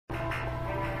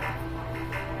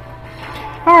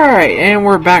Alright, and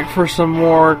we're back for some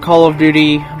more Call of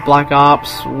Duty Black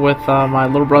Ops with my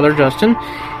little brother Justin.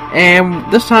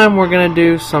 And this time we're going to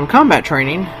do some combat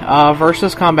training,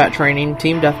 versus combat training,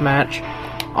 team deathmatch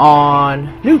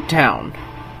on Nuketown.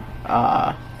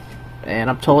 And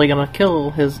I'm totally going to kill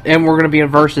his... And we're going to be in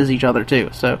versus each other too,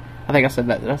 so I think I said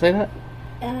that. Did I say that?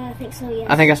 I think so, yes.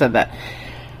 I think I said that.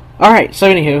 Alright,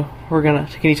 so anywho, we're gonna...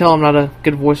 Can you tell I'm not a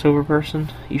good voiceover person?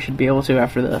 You should be able to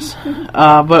after this.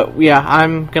 But yeah,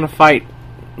 I'm gonna fight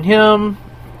him,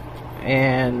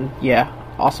 and yeah,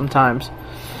 awesome times.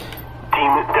 Team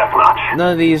deathmatch.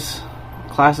 None of these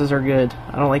classes are good.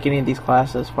 I don't like any of these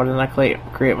classes. Why didn't I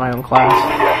create my own class?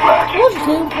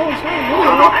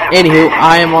 Anywho,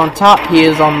 I am on top, he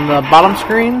is on the bottom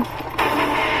screen.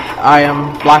 I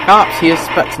am Black Ops, he is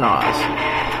Spetsnaz.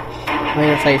 I think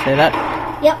that's how you say that.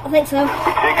 Yep, I think so.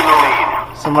 Taking the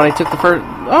lead. Somebody took the first...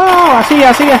 Oh, I see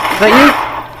ya. Is that you?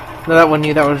 No, that wasn't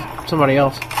you. That was somebody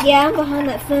else. Yeah, I'm behind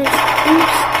that fence.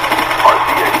 Oops.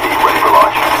 RCXD ready for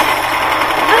launch.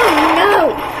 Oh,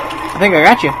 no! I think I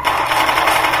got you.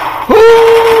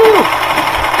 Woo!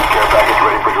 Care package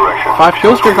ready for direction. 5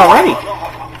 kill streak already.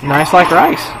 Nice like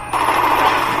rice.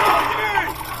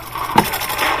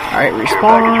 Alright, Care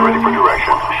package ready for respawn.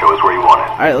 direction. Show us where you want it.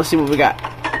 Alright, let's see what we got.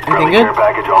 Friendly Anything good? care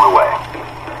package on the way.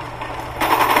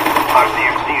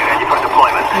 RCXD ready for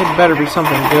deployment. It better be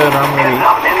something good or I'm going to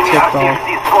be tipped off.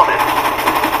 Spotted.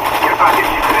 Care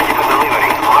package ready for delivery.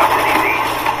 Mark it easy.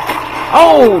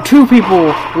 Oh, 2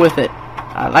 people with it.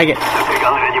 I like it. Sentry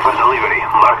gun ready for delivery.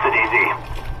 Mark it easy.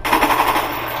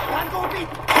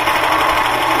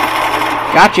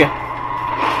 Gotcha.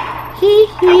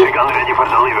 Sentry gun ready for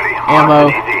delivery.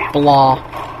 Ammo. Mark it easy. Blah.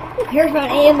 Who cares about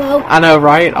ammo? I know,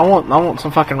 right? I want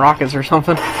some fucking rockets or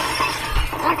something.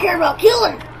 I care about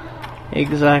killing.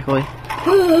 Exactly.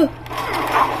 Wonder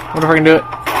if I can do it.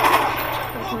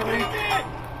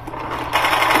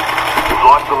 We've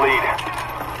lost the lead.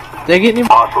 Did I get him?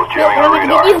 Hostile jamming our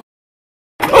radar. You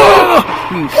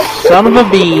son of a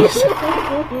beast.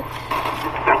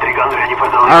 Sentry gun ready for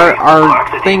delivery. Our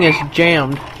Mark it thing is easy.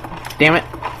 jammed. Damn it.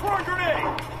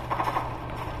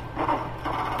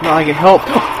 Not like it helped.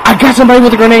 I got somebody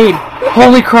with a grenade!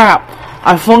 Holy crap!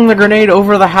 I flung the grenade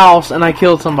over the house and I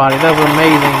killed somebody. That was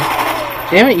amazing.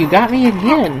 Damn it, you got me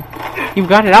again. You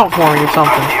got it out for me or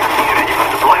something. RCXD ready for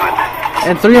deployment.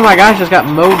 And 3 of my guys just got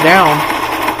mowed down.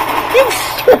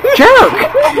 Jerk!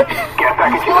 Care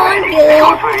package ready. Good.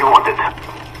 Show us where you want it.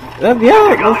 Yeah,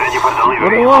 Gun ready for that's what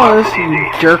delivery. it was, Mark it you easy.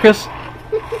 jerkus.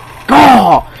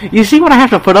 Oh! You see what I have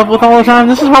to put up with all the time?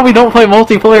 This is why we don't play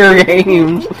multiplayer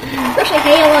games. Especially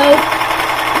Halo.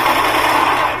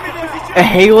 A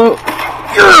Halo?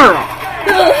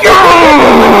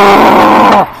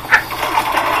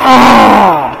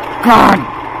 Oh, God.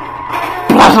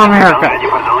 Bless Gun America. ready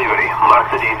for delivery.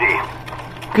 Mark it easy.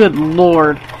 Good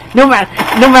Lord. No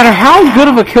matter how good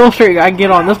of a kill streak I get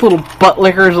on, this little butt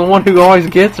licker is the one who always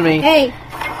gets me. Hey.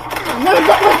 No,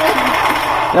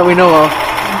 That we know of.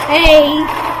 hey.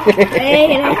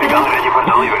 Hey. Sentry gun ready for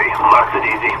delivery. Mark it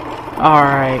easy.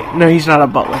 Alright. No, he's not a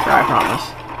butt licker, I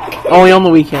promise. Only on the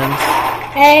weekends.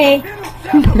 Hey.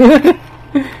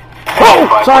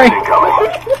 Oh, sorry. Incoming.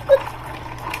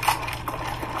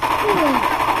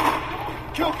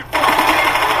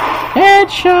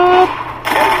 Headshot.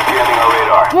 Enemy jamming our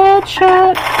radar.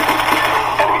 Headshot.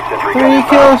 Enemy sentry 3 gun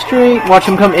kill inbound. streak. Watch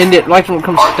him come end it. Watch him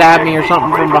come stab me or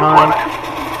something from behind.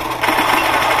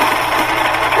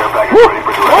 Care package ready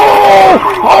for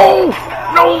direction. Oh!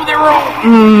 No, they were all...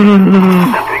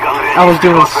 Sentry gun ready. I was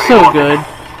doing Show us where you so want good.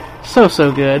 So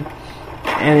good.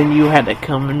 And then you had to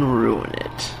come and ruin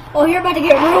it. Oh, you're about to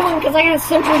get ruined because I got a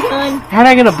sentry gun. How'd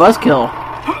I get a buzzkill?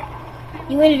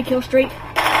 You ended a kill streak.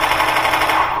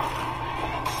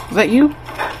 Was that you?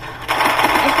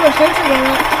 I put a sentry gun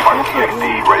up. RCXD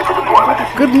ready for deployment.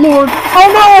 Good Lord. Oh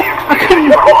no! I couldn't...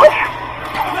 Ready for launch.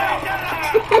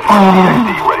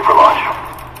 RCXD ready for launch.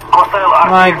 Hostile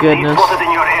My RCXD goodness. spotted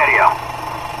in your area.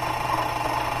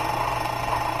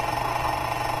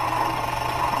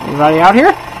 Anybody out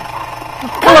here?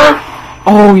 Hello!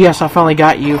 Oh yes, I finally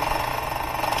got you.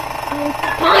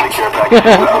 Friendly care package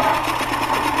inbound.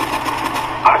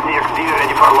 RCXD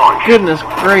ready for launch. Goodness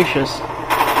gracious.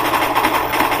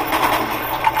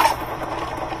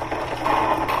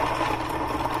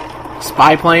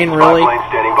 Spy plane, really? Spy plane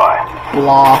standing by.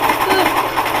 Blah.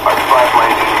 Our spy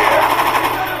plane in the air.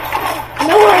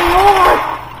 Nowhere more.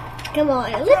 Come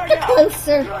on, a little bit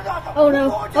closer. Oh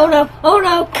no, oh no, oh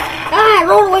no. Ah,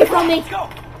 roll away from me.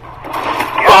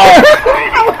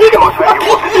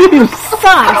 You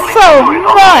suck so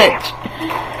much!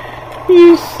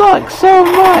 You suck so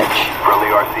much! Friendly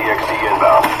RCXD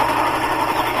inbound.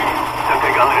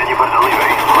 ready for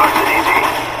delivery. Lost and easy.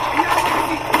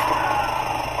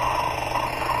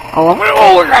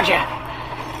 Oh, I got you.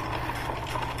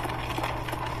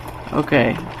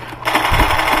 Okay.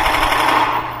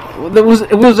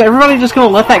 Was everybody just gonna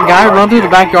let that guy run through the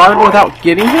backyard without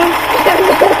getting him?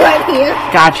 Right here.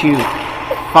 Got you.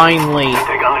 Finally.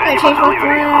 Pentagon ready for change my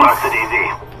delivery. plans. Lost and easy.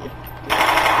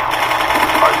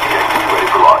 RCX ready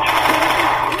for launch.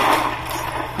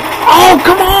 Oh,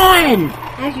 come on!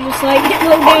 As you just like get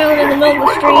mowed down in the middle of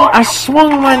the street. I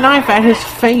swung my knife at his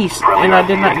face and I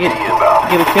did not get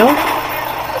a kill.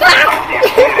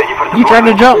 RCXD ready for You tried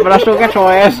to deployment. jump, but I still got your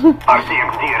ass.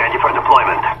 RCXD ready for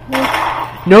deployment.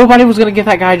 Nobody was gonna get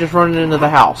that guy just running into the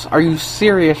house. Are you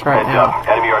serious right Heads now? up.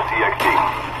 Enemy RCXD.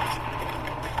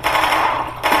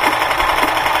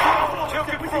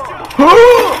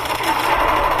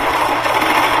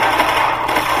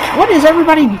 What is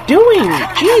everybody doing?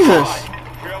 Jesus!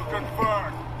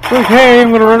 Okay,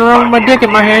 I'm gonna run around with my dick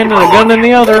in my hand and a gun in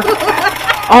the other.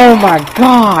 Oh my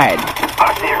god!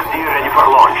 RCXD ready for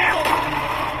launch.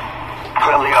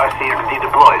 Friendly RCXD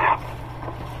deployed.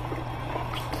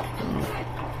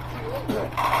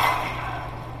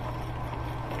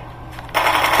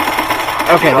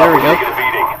 Okay, there we go. Taking a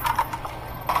beating.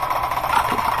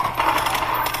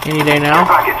 Any day now.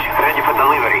 Package ready for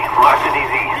delivery. Locked and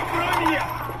easy.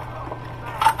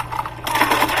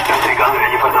 Sentry gun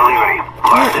ready for delivery.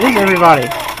 Locked and Where's easy. everybody?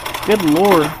 Good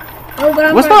lord. Oh, but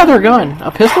I'm What's the other gun?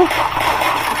 A pistol?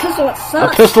 pistol. It A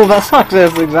sucks. pistol that sucks.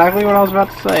 That's exactly what I was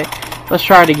about to say. Let's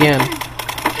try it again.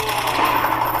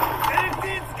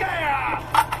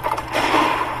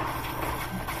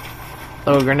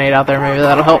 Throw a grenade out there, maybe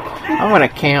that'll help. I'm gonna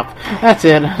camp. That's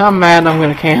it. I'm mad I'm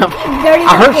gonna camp. Dirty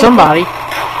I hurt little somebody.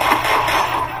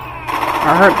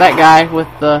 I hurt that guy with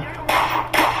the...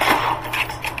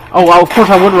 Oh, well, of course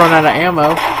I would run out of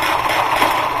ammo.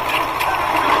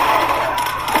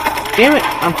 Damn it,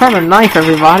 I'm trying to knife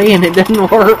everybody and it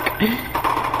didn't work.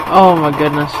 Oh my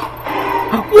goodness.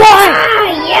 What?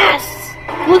 Ah, yes!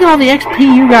 Look at all the XP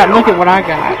you got and look at what I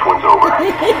got. This one's over.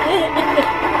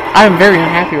 I am very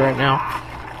unhappy right now.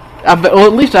 Well,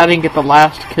 at least I didn't get the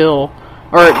last kill.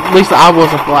 Or at least I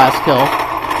wasn't the last kill.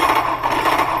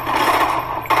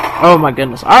 Oh my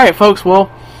goodness. Alright folks, well,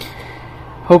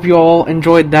 hope you all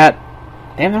enjoyed that.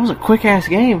 Damn, that was a quick ass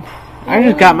game. I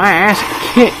just got my ass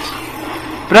kicked.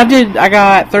 But I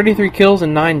got 33 kills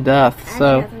and 9 deaths,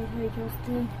 so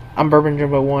I'm Bourbon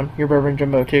Jimbo 1. You're Bourbon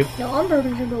Jimbo 2. No, I'm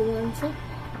Bourbon Jimbo 1, so.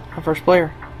 I'm first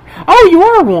player. Oh, you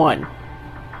are 1!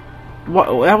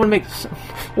 What, that would make sense.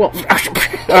 Well,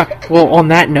 well, on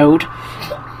that note,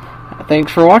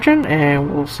 thanks for watching,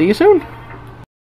 and we'll see you soon.